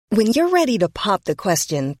When you're ready to pop the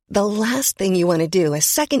question, the last thing you want to do is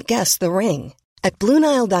second-guess the ring. At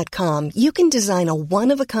BlueNile.com, you can design a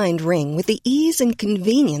one-of-a-kind ring with the ease and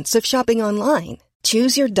convenience of shopping online.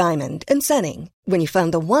 Choose your diamond and setting. When you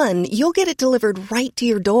find the one, you'll get it delivered right to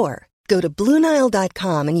your door. Go to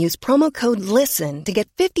BlueNile.com and use promo code LISTEN to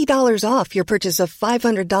get $50 off your purchase of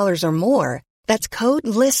 $500 or more. That's code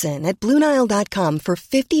LISTEN at BlueNile.com for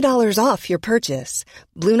 $50 off your purchase.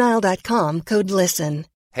 BlueNile.com, code LISTEN.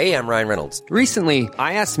 Hey, I'm Ryan Reynolds. Recently,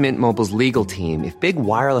 I asked Mint Mobile's legal team if big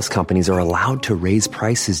wireless companies are allowed to raise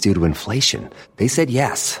prices due to inflation. They said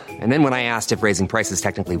yes. And then when I asked if raising prices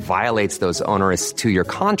technically violates those onerous two-year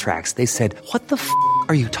contracts, they said, "What the f***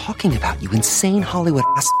 are you talking about, you insane Hollywood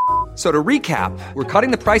ass?" So to recap, we're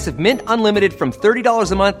cutting the price of Mint Unlimited from $30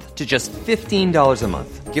 a month to just $15 a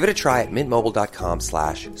month. Give it a try at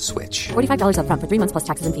mintmobile.com/switch. $45 up front for 3 months plus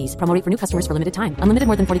taxes and fees. Promo rate for new customers for limited time. Unlimited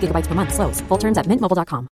more than 40 gigabytes per month. Slows full terms at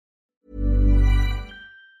mintmobile.com.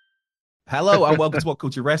 Hello and welcome to What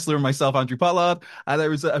Culture Wrestler and myself, Andrew Pollard.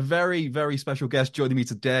 There is a very, very special guest joining me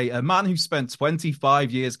today, a man who spent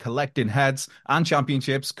 25 years collecting heads and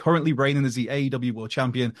championships, currently reigning as the AEW World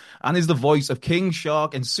Champion, and is the voice of King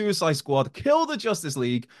Shark and Suicide Squad, Kill the Justice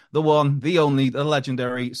League, the one, the only, the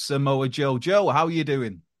legendary Samoa Joe. Joe, how are you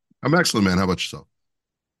doing? I'm excellent, man. How about yourself?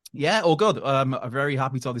 Yeah, all good. I'm very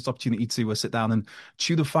happy to have this opportunity to sit down and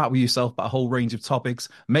chew the fat with yourself about a whole range of topics,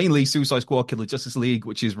 mainly Suicide Squad Kill the Justice League,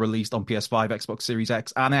 which is released on PS5, Xbox Series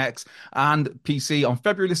X, and PC on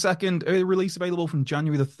February the 2nd. Early release available from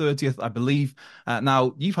January the 30th, I believe.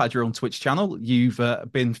 Now, you've had your own Twitch channel. You've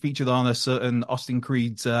been featured on a certain Austin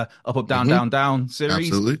Creed's Up, Up, Down, Down, Down series.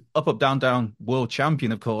 Absolutely. Up, Up, Down, Down World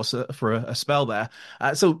Champion, of course, for a spell there.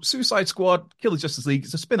 So Suicide Squad Kill the Justice League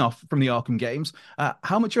is a spin-off from the Arkham games.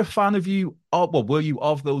 How much of a fan of you, were you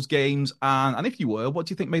of those games? And if you were, what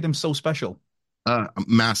do you think made them so special? I'm a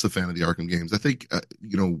massive fan of the Arkham games. I think,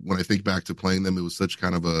 when I think back to playing them, it was such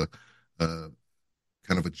kind of a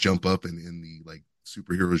jump up in the like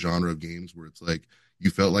superhero genre of games where it's like you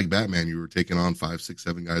felt like Batman. You were taking on 5, 6,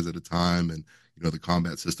 7 guys at a time, and the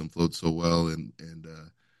combat system flowed so well. And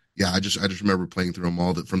I just remember playing through them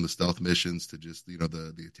all, from the stealth missions to just the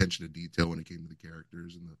attention to detail when it came to the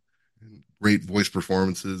characters and great voice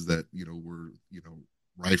performances that were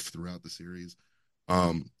rife throughout the series.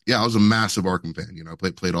 I was a massive Arkham fan. I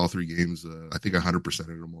played all 3 games. I think 100%ed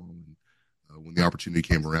them all. And when the opportunity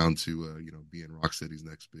came around to be in Rocksteady's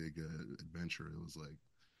next big adventure, it was like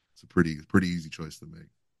it's a pretty easy choice to make.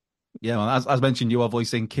 Yeah, well, as mentioned, you are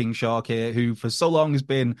voicing King Shark here, who for so long has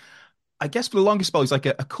been, I guess for the longest spell, he's like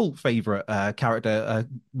a cult favorite character,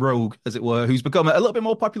 rogue, as it were, who's become a little bit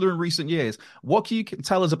more popular in recent years. What can you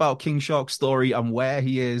tell us about King Shark's story and where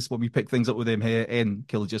he is when we pick things up with him here in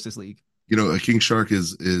Kill the Justice League? King Shark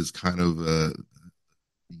is kind of the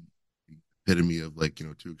epitome of like,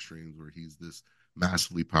 2 extremes, where he's this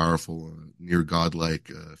massively powerful, near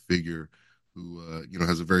godlike figure who,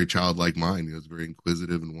 has a very childlike mind. He's very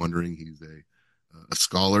inquisitive and wondering. He's a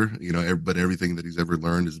scholar, but everything that he's ever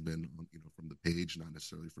learned has been, from the page, not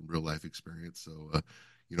necessarily from real life experience. So,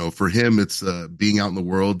 for him, it's being out in the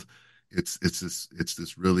world. It's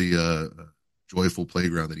this really joyful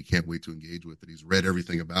playground that he can't wait to engage with, that he's read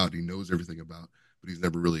everything about, he knows everything about, but he's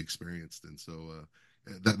never really experienced. And so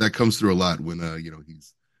that comes through a lot when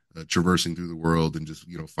he's traversing through the world and just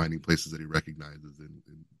finding places that he recognizes and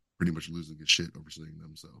pretty much losing his shit overseeing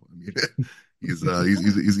them. So I mean, he's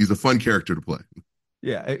a fun character to play.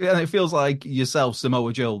 Yeah, and it feels like yourself,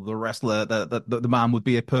 Samoa Joe, the wrestler, the man would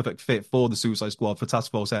be a perfect fit for the Suicide Squad, for Task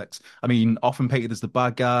Force X. I mean, often painted as the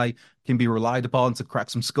bad guy, can be relied upon to crack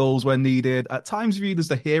some skulls when needed, at times viewed as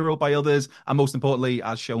the hero by others, and most importantly,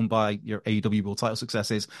 as shown by your AEW World title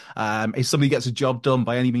successes, if somebody gets a job done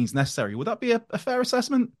by any means necessary. Would that be a fair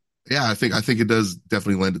assessment? Yeah, I think it does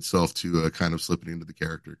definitely lend itself to kind of slipping into the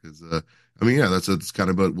character, because that's kind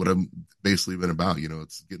of what I've basically been about.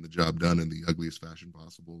 It's getting the job done in the ugliest fashion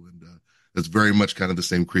possible, and that's very much kind of the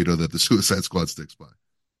same credo that the Suicide Squad sticks by.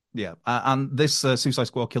 Yeah, and this Suicide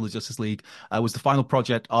Squad Kill the Justice League was the final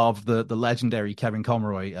project of the legendary Kevin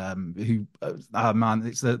Conroy, who, man,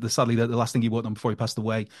 it's sadly the last thing he worked on before he passed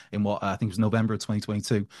away in what I think was November of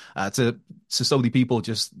 2022. To so many people,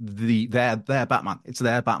 just their Batman. It's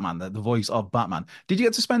their Batman, the voice of Batman. Did you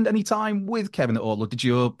get to spend any time with Kevin at all, or did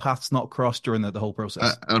your paths not cross during the whole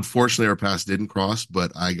process? Unfortunately, our paths didn't cross,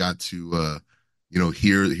 but I got to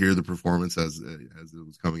hear the performance as it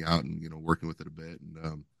was coming out, and working with it a bit.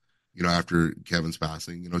 And after Kevin's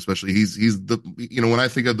passing, especially he's the when I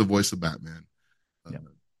think of the voice of Batman,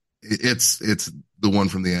 it's the one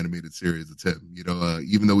from the animated series. It's him.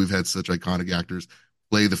 Even though we've had such iconic actors,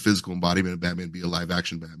 play the physical embodiment of Batman, be a live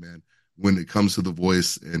action Batman. When it comes to the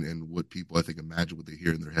voice and what people I think imagine what they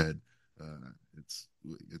hear in their head, it's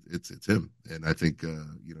him. And I think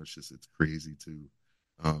it's crazy to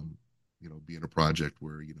be in a project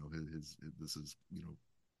where this is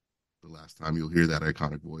the last time you'll hear that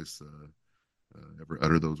iconic voice ever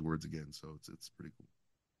utter those words again. So it's pretty cool.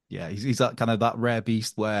 Yeah, he's that kind of that rare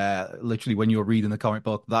beast where literally when you're reading the comic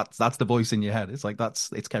book, that's the voice in your head. It's like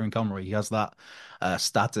it's Kevin Conroy. He has that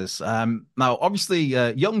status. Now, obviously,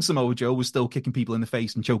 young Samoa Joe was still kicking people in the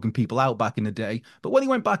face and choking people out back in the day. But when he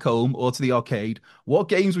went back home or to the arcade, what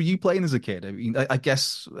games were you playing as a kid? I mean, I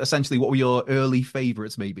guess essentially, what were your early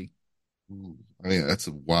favorites, maybe? Ooh, I mean, that's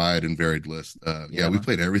a wide and varied list. Yeah, we Man.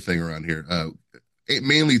 played everything around here.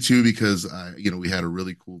 Mainly too because we had a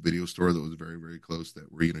really cool video store that was very, very close that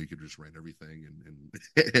where you could just rent everything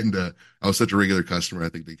and I was such a regular customer. I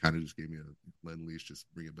think they kind of just gave me a lend lease, just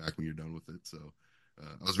bring it back when you're done with it. So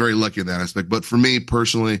I was very lucky in that aspect. But for me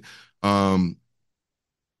personally, definitely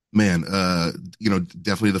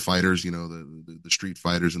the fighters. The Street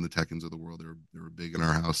Fighters and the Tekkens of the world. They were big in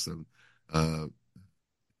our house. So,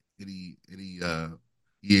 any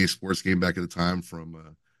EA Sports game back at the time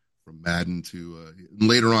from Madden to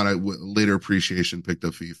later on, later appreciation picked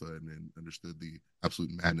up FIFA and understood the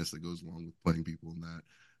absolute madness that goes along with playing people in that.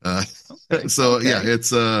 Yeah, it's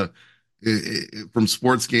from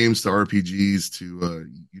sports games to RPGs to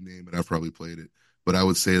you name it, I've probably played it. But I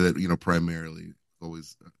would say that primarily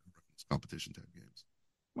always competition type games.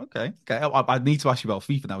 Okay. I need to ask you about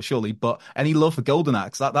FIFA now, surely. But any love for Golden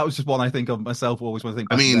Axe? That was just one I think of myself always when I think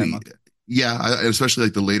I back to them, mean, man. yeah, especially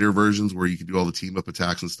like the later versions where you can do all the team up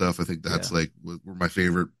attacks and stuff. I think that's Yeah. were my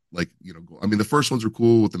favorite. I mean, the first ones were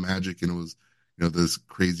cool with the magic and it was, this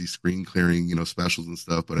crazy screen clearing, specials and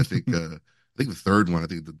stuff. But I think, the third one, I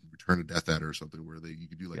think the Return of Death Adder or something where you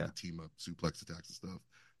could do like the team up suplex attacks and stuff.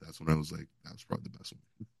 That's when I was like, that was probably the best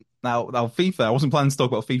one. Now FIFA. I wasn't planning to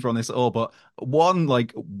talk about FIFA on this at all, but one,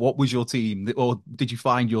 like, what was your team, or did you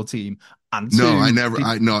find your team? And No, two,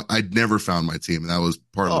 I'd never found my team. And that was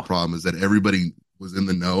part of the oh, problem is that everybody was in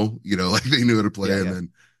the know, like they knew how to play. yeah, And yeah, then,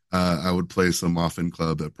 I would play some off-in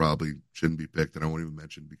club that probably shouldn't be picked. And I won't even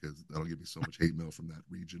mention because that'll give me so much hate mail from that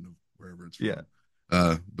region of wherever it's from. yeah.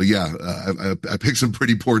 But yeah, I picked some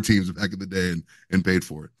pretty poor teams back in the day and paid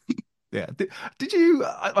for it. Yeah. Did you?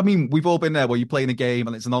 I mean, we've all been there where you're playing a game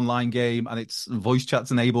and it's an online game and it's voice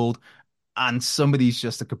chat's enabled, and somebody's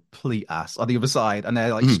just a complete ass on the other side, and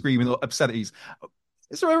they're like Mhm. screaming obscenities.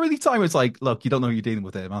 Is there a really time where it's like, look, you don't know who you're dealing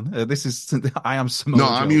with here, man? This is I am No, Samoa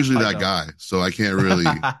I'm Joe. usually I that know. guy. So I can't really,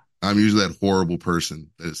 I'm usually that horrible person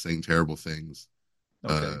that is saying terrible things.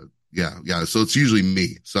 Okay. Yeah. So it's usually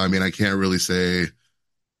me. So, I mean, I can't really say,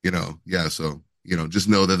 yeah. So, just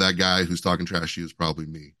know that guy who's talking trash to you is probably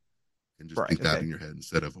me. And just Right. think that Okay. in your head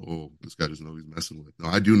instead of, oh, this guy doesn't know who he's messing with. No,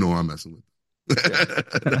 I do know who I'm messing Yeah.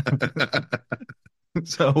 with.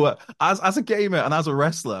 So, as a gamer and as a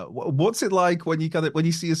wrestler, what's it like when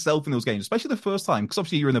you see yourself in those games, especially the first time? Because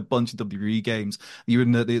obviously you're in a bunch of WWE games, you're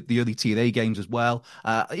in the early TNA games as well.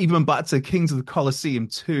 Even back to Kings of the Colosseum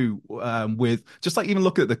 2, with just like even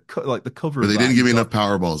look at the the cover But of they that. didn't give You've me enough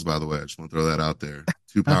got Powerballs, by the way. I just want to throw that out there.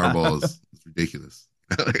 2 Powerballs is ridiculous.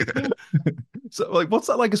 so like what's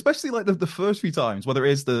that like, especially like the first few times, whether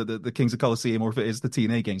it is the Kings of Colosseum or if it is the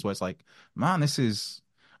TNA games, where it's like, man, this is,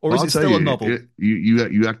 or Well, is I'll it tell still a you, novel?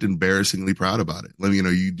 you act embarrassingly proud about it. Let me,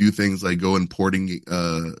 you do things like go importing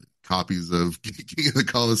copies of King of the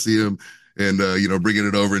Coliseum and bringing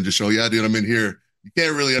it over and just show, yeah, dude, I'm in here. You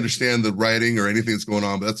can't really understand the writing or anything that's going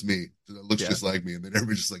on, but that's me. It looks Yeah. just like me, and then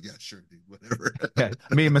everybody's just like, yeah, sure, dude, whatever. Yeah,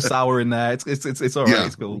 me and Masawa in there. It's all right. Yeah,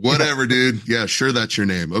 It's cool. Yeah. whatever, dude. Yeah, sure, that's your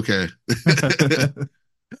name. Okay.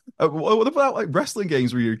 What about like wrestling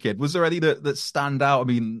games when you were a kid? Was there any that stand out? I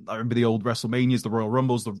mean, I remember the old WrestleManias, the Royal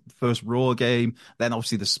Rumbles, the first Raw game. Then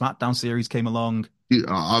obviously the SmackDown series came along.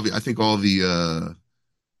 I think all the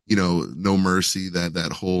No Mercy,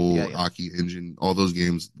 that whole Yeah, yeah. Aki engine, all those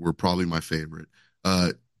games were probably my favorite.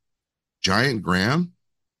 Uh, Giant Graham,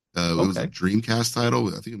 it was a Okay. Dreamcast title.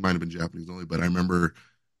 I think it might have been Japanese only, but I remember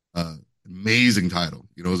uh, amazing title.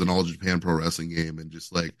 It was an all Japan pro wrestling game, and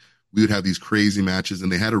just like we would have these crazy matches,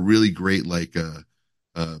 and they had a really great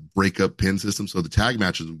breakup pin system. So the tag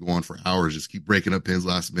matches would go on for hours, just keep breaking up pins,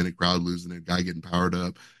 last minute, crowd losing it, guy getting powered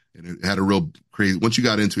up, and it had a real crazy. Once you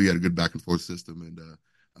got into it, you had a good back and forth system, and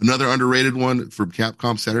another underrated one from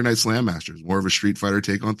Capcom, Saturday Night Slam Masters, more of a Street Fighter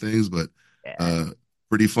take on things, but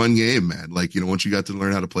pretty fun game, man. Once you got to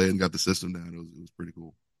learn how to play it and got the system down, it was pretty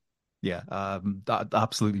cool. Yeah,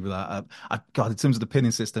 absolutely with that. God, in terms of the pinning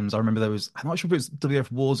systems, I remember there was, I'm not sure if it was WF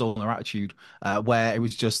Warzone or Attitude, where it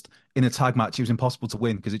was just in a tag match, it was impossible to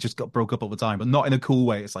win because it just got broke up all the time, but not in a cool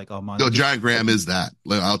way. It's like, oh man, Yo, Giant Graham is that.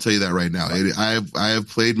 Like, I'll tell you that right now. I have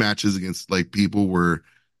played matches against like people where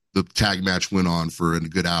the tag match went on for a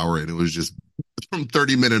good hour, and it was just from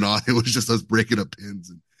 30 minutes on, it was just us breaking up pins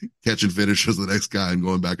and catching finishes of the next guy and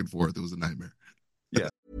going back and forth. It was a nightmare. Yeah.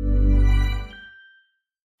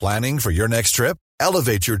 Planning for your next trip?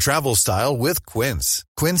 Elevate your travel style with Quince.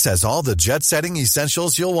 Quince has all the jet-setting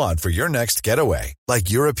essentials you'll want for your next getaway, like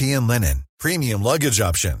European linen, premium luggage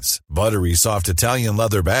options, buttery soft Italian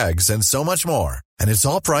leather bags, and so much more. And it's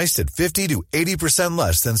all priced at 50 to 80%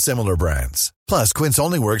 less than similar brands. Plus, Quince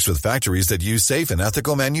only works with factories that use safe and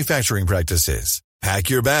ethical manufacturing practices.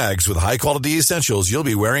 Pack your bags with high-quality essentials you'll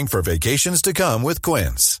be wearing for vacations to come with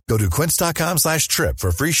Quince. Go to quince.com/trip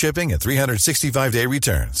for free shipping and 365-day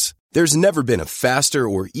returns. There's never been a faster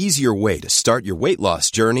or easier way to start your weight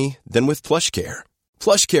loss journey than with PlushCare.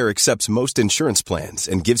 PlushCare accepts most insurance plans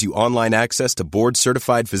and gives you online access to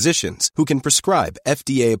board-certified physicians who can prescribe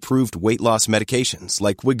FDA-approved weight loss medications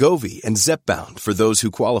like Wegovy and Zepbound for those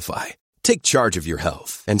who qualify. Take charge of your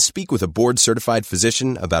health and speak with a board-certified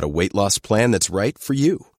physician about a weight loss plan that's right for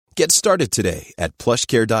you. Get started today at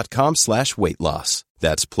plushcare.com/weight loss.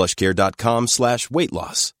 That's plushcare.com/weight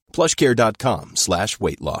loss.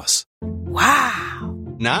 plushcare.com/weight loss. Wow.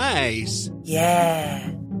 Nice. Yeah.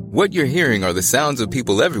 What you're hearing are the sounds of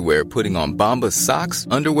people everywhere putting on Bombas socks,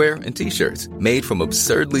 underwear, and T-shirts made from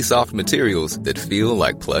absurdly soft materials that feel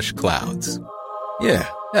like plush clouds. Yeah,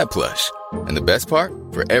 that plush. And the best part?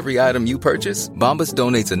 For every item you purchase, Bombas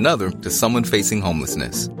donates another to someone facing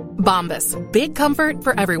homelessness. Bombas. Big comfort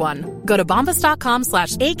for everyone. Go to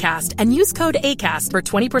bombas.com/ACAST and use code ACAST for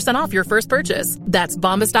 20% off your first purchase. That's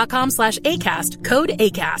bombas.com/ACAST. Code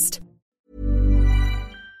ACAST.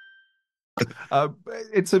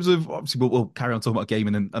 In terms of, obviously, we'll carry on talking about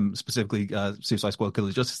gaming and specifically Suicide Squad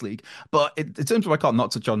Killers Justice League. But in terms of, I can't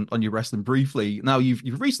not touch on your wrestling briefly. Now,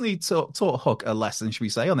 you've recently taught Hook a lesson, should we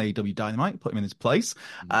say, on AEW Dynamite, put him in his place.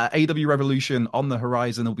 AEW Revolution on the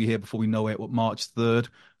horizon. Will be here before we know it, March 3rd.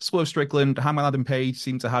 Swerve Strickland, Hangman Adam Page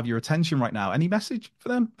seem to have your attention right now. Any message for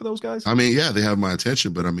them, for those guys? I mean, yeah, they have my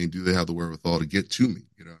attention, but I mean, do they have the wherewithal to get to me?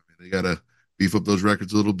 You know, I mean, they got to beef up those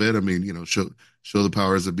records a little bit. I mean, you know, show the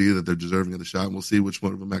powers that be that they're deserving of the shot, and we'll see which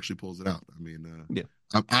one of them actually pulls it out. I mean, yeah,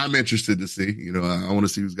 I'm interested to see. You know, I want to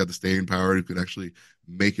see who's got the staying power who could actually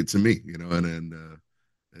make it to me. You know, and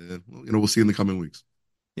you know, we'll see in the coming weeks.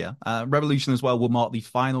 Yeah, Revolution as well will mark the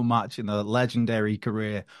final match in the legendary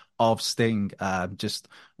career of Sting. Just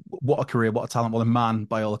what a career, what a talent, what a man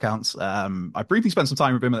by all accounts. I briefly spent some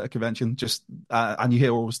time with him at a convention, just and you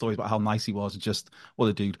hear all the stories about how nice he was. Just what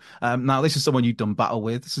a dude. Now this is someone you've done battle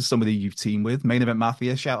with. This is somebody you've teamed with. Main Event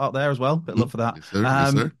Mafia, shout out there as well. Bit of love for that. Yes, sir.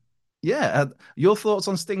 Yes, sir. Yeah, your thoughts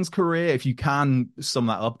on Sting's career, if you can sum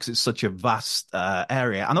that up, because it's such a vast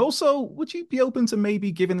area. And also, would you be open to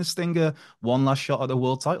maybe giving the Stinger one last shot at the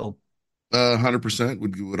world title? 100%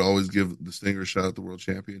 would always give the Stinger a shot at the world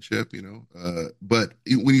championship, you know. But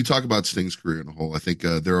when you talk about Sting's career in a whole, I think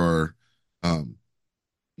there are,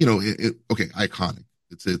 you know, okay, iconic.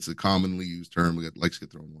 It's a commonly used term that likes to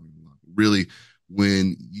get thrown around a lot. Really,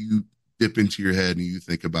 when you dip into your head and you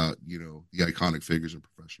think about, you know, the iconic figures in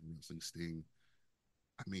professional wrestling, Sting,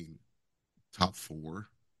 I mean, top 4,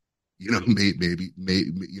 you know, maybe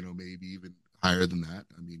even higher than that.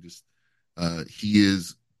 I mean, just he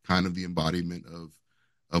is kind of the embodiment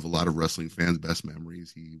of a lot of wrestling fans' best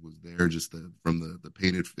memories. He was there just from the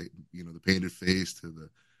painted, the painted face to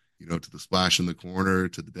the, you know, to the splash in the corner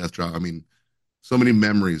to the death drop. I mean, so many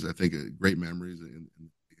memories. I think great memories in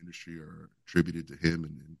the industry are attributed to him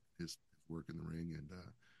and his work in the ring, and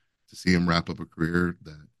to see him wrap up a career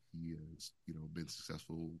that he has, you know, been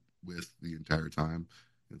successful with the entire time.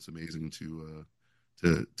 It's amazing to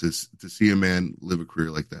see a man live a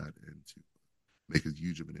career like that and to make as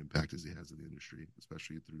huge of an impact as he has in the industry,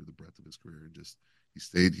 especially through the breadth of his career. And just he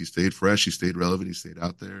stayed fresh, he stayed relevant, he stayed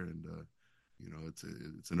out there, and you know, it's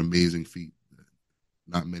an amazing feat that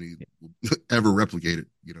not many will ever replicate it.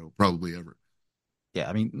 You know, probably ever. Yeah,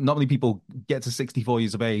 I mean, not many people get to 64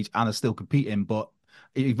 years of age and are still competing, but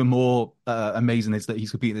even more amazing is that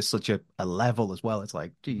he's competing at such a level as well. It's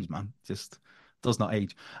like, geez, man, just does not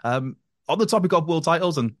age. On the topic of world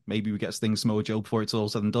titles, and maybe we get Sting, Samoa Joe before it's all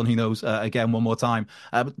said and done, who knows, again, one more time.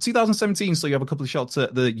 2017, so you have a couple of shots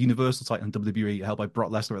at the Universal title in WWE, held by Brock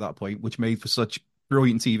Lesnar at that point, which made for such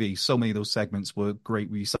brilliant TV. So many of those segments were great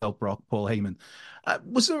with yourself, Brock, Paul Heyman.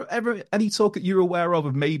 Was there ever any talk that you were aware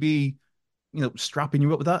of maybe strapping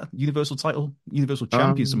you up with that Universal title, Universal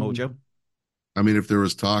Champion Samoa Joe? I mean, if there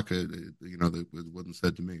was talk, that it wasn't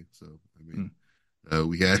said to me. So, I mean,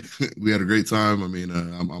 we had we had a great time. I mean,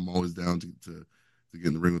 I'm always down to get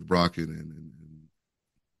in the ring with Brock and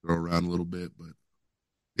throw around a little bit. But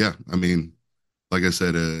yeah, I mean, like I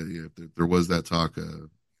said, if there was that talk,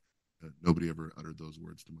 nobody ever uttered those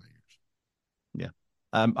words to my ears. Yeah.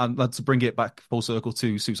 And let's bring it back full circle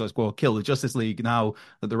to Suicide Squad Kill the Justice League. Now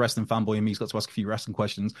that the wrestling fanboy in me's got to ask a few wrestling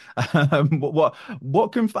questions,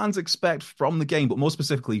 what can fans expect from the game, but more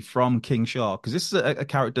specifically from King Shark? Because this is a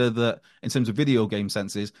character that, in terms of video game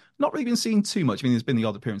senses, not really been seen too much. I mean, there's been the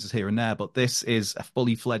odd appearances here and there, but this is a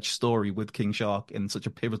fully fledged story with King Shark in such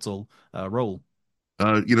a pivotal role.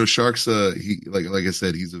 Shark's he like I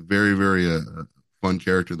said, he's a very, very fun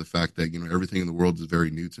character. The fact that everything in the world is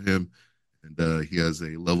very new to him. And he has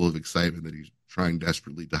a level of excitement that he's trying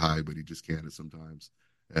desperately to hide, but he just can't at sometimes.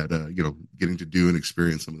 At getting to do and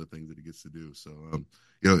experience some of the things that he gets to do. So,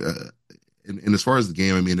 and as far as the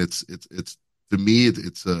game, I mean, it's to me,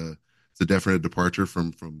 it's a definite departure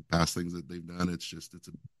from past things that they've done. It's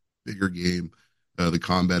a bigger game. The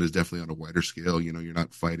combat is definitely on a wider scale. You're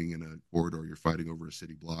not fighting in a corridor; you're fighting over a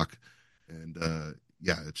city block. And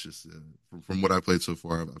it's just from what I've played so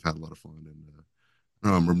far, I've had a lot of fun and.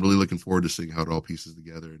 I'm really looking forward to seeing how it all pieces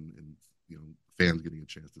together and fans getting a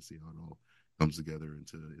chance to see how it all comes together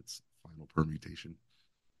into its final permutation.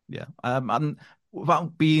 Yeah. And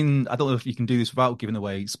without being, I don't know if you can do this without giving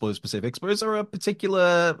away spoiler specifics, but is there a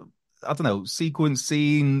particular, I don't know, sequence,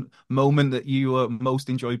 scene, moment that you most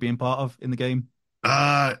enjoyed being part of in the game?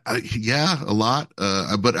 Yeah, a lot.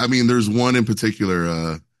 But I mean, there's one in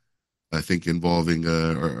particular, I think involving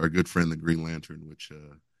our good friend, the Green Lantern, which,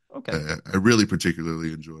 okay. I really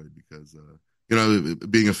particularly enjoyed because,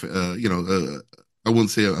 being I wouldn't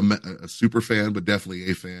say a super fan, but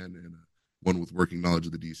definitely a fan and one with working knowledge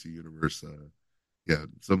of the DC universe.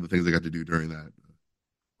 Some of the things I got to do during that.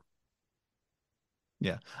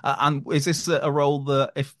 Yeah. And is this a role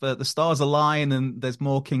that if the stars align and there's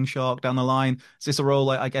more King Shark down the line, is this a role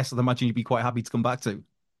I guess I'd imagine you'd be quite happy to come back to?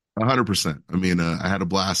 100%. I mean, I had a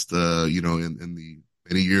blast, in the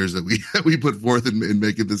many years that we put forth in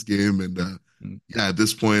making this game. And, at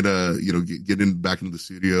this point, getting back into the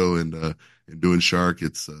studio and doing Shark,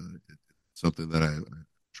 it's something that I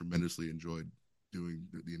tremendously enjoyed doing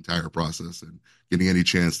the entire process and getting any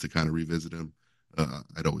chance to kind of revisit him.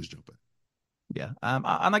 I'd always jump in. Yeah.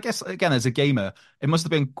 And I guess, again, as a gamer, it must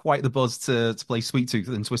have been quite the buzz to play Sweet Tooth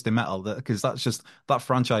and Twisted Metal because that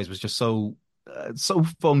franchise was just so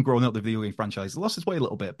fun growing up, the video game franchise. It lost its way a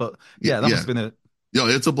little bit, but that must have been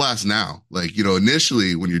it's a blast now. Like,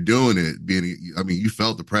 initially when you're doing it, you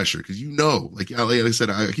felt the pressure because like I said,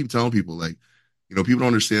 I keep telling people, like, people don't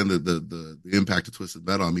understand the impact of Twisted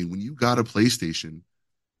Metal. I mean, when you got a PlayStation,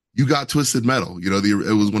 you got Twisted Metal.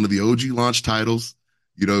 It was one of the OG launch titles.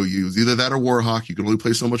 It was either that or Warhawk. You could only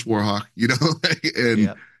play so much Warhawk,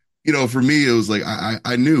 and for me, it was like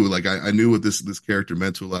I knew what this character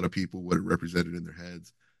meant to a lot of people, what it represented in their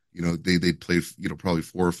heads. They played, probably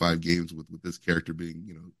 4 or 5 games with this character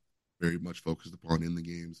being, very much focused upon in the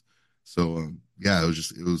games. So,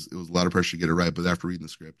 it was a lot of pressure to get it right. But after reading the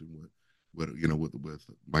script and what with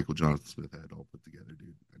Michael Jonathan Smith had all put together,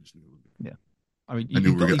 dude, I just knew it was good. Yeah. I mean, I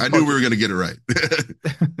knew we were going to get it right.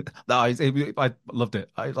 No, I loved it.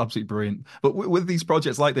 It's absolutely brilliant. But with these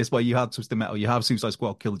projects like this, where you had Twisted Metal, you have Suicide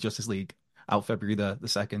Squad, Kill the Justice League, out February the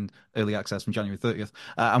 2nd, early access from January 30th.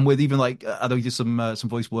 And with even I know you did some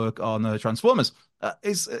voice work on Transformers.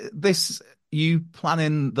 Is this you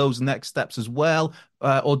planning those next steps as well?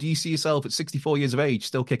 Or do you see yourself at 64 years of age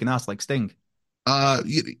still kicking ass like Sting?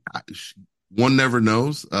 One never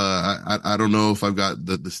knows. I don't know if I've got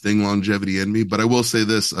the Sting longevity in me, but I will say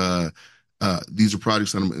this. These are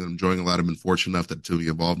projects that I'm enjoying a lot. I've been fortunate enough to be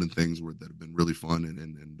involved in things that have been really fun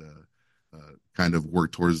and kind of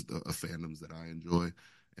work towards fandoms that I enjoy.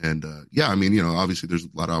 And I mean, obviously there's a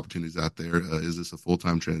lot of opportunities out there. Is this a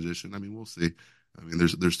full-time transition? I mean, we'll see. I mean,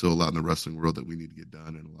 there's still a lot in the wrestling world that we need to get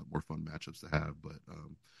done and a lot more fun matchups to have. But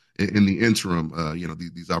in the interim,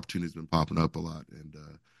 these opportunities have been popping up a lot, and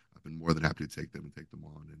I've been more than happy to take them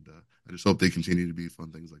on. And I just hope they continue to be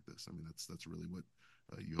fun things like this. I mean, that's really what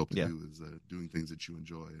you hope to do is doing things that you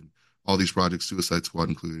enjoy. And all these projects, Suicide Squad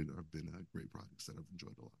included, have been great projects that I've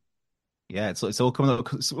enjoyed a lot. Yeah, it's all coming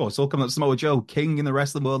up. It's all coming up. Samoa Joe, king in the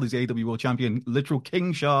rest of the world, is the AEW World Champion, literal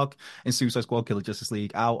King Shark in Suicide Squad, Killer Justice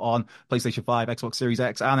League, out on PlayStation 5, Xbox Series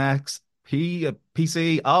X and X.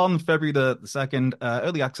 PC on February the 2nd,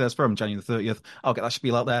 early access from January the 30th. I'll get that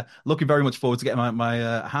spiel out there. Looking very much forward to getting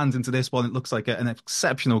my hands into this one. It looks like an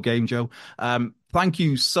exceptional game, Joe. Thank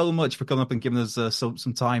you so much for coming up and giving us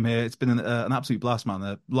some time here. It's been an absolute blast, man.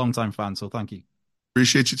 A long-time fan, so thank you.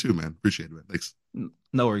 Appreciate you too, man. Appreciate it, man. Thanks.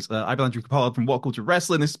 No worries. I've been Andrew Capaldi from What Culture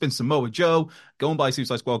Wrestling. This has been Samoa Joe. Go and buy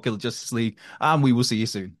Suicide Squad Killer Justice League, and we will see you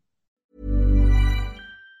soon.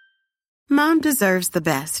 Mom deserves the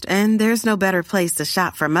best, and there's no better place to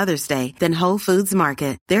shop for Mother's Day than Whole Foods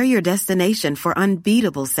Market. They're your destination for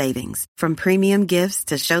unbeatable savings, from premium gifts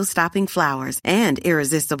to show-stopping flowers and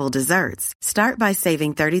irresistible desserts. Start by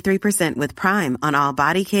saving 33% with Prime on all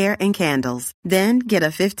body care and candles. Then get a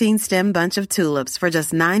 15-stem bunch of tulips for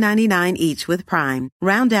just $9.99 each with Prime.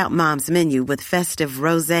 Round out Mom's menu with festive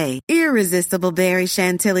rosé, irresistible berry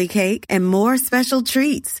chantilly cake, and more special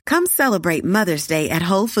treats. Come celebrate Mother's Day at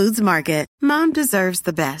Whole Foods Market. Mom deserves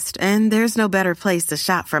the best, and there's no better place to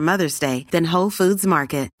shop for Mother's Day than Whole Foods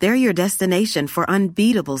Market. They're your destination for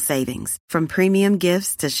unbeatable savings, from premium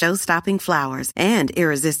gifts to show-stopping flowers and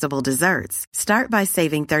irresistible desserts. Start by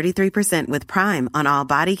saving 33% with Prime on all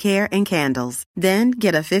body care and candles. Then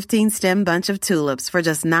get a 15-stem bunch of tulips for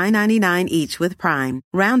just $9.99 each with Prime.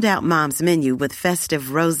 Round out Mom's menu with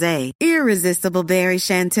festive rosé, irresistible berry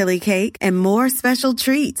chantilly cake, and more special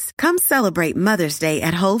treats. Come celebrate Mother's Day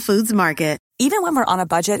at Whole Foods Market. Even when we're on a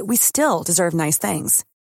budget, we still deserve nice things.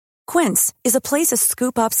 Quince is a place to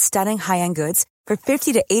scoop up stunning high-end goods for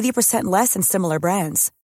 50 to 80% less than similar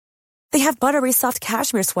brands. They have buttery soft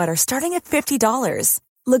cashmere sweaters starting at $50,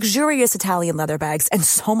 luxurious Italian leather bags, and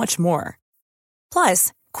so much more.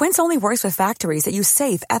 Plus, Quince only works with factories that use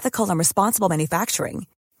safe, ethical, and responsible manufacturing.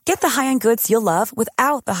 Get the high-end goods you'll love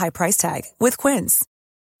without the high price tag with Quince.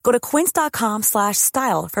 Go to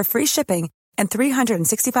quince.com/style for free shipping and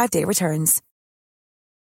 365-day returns.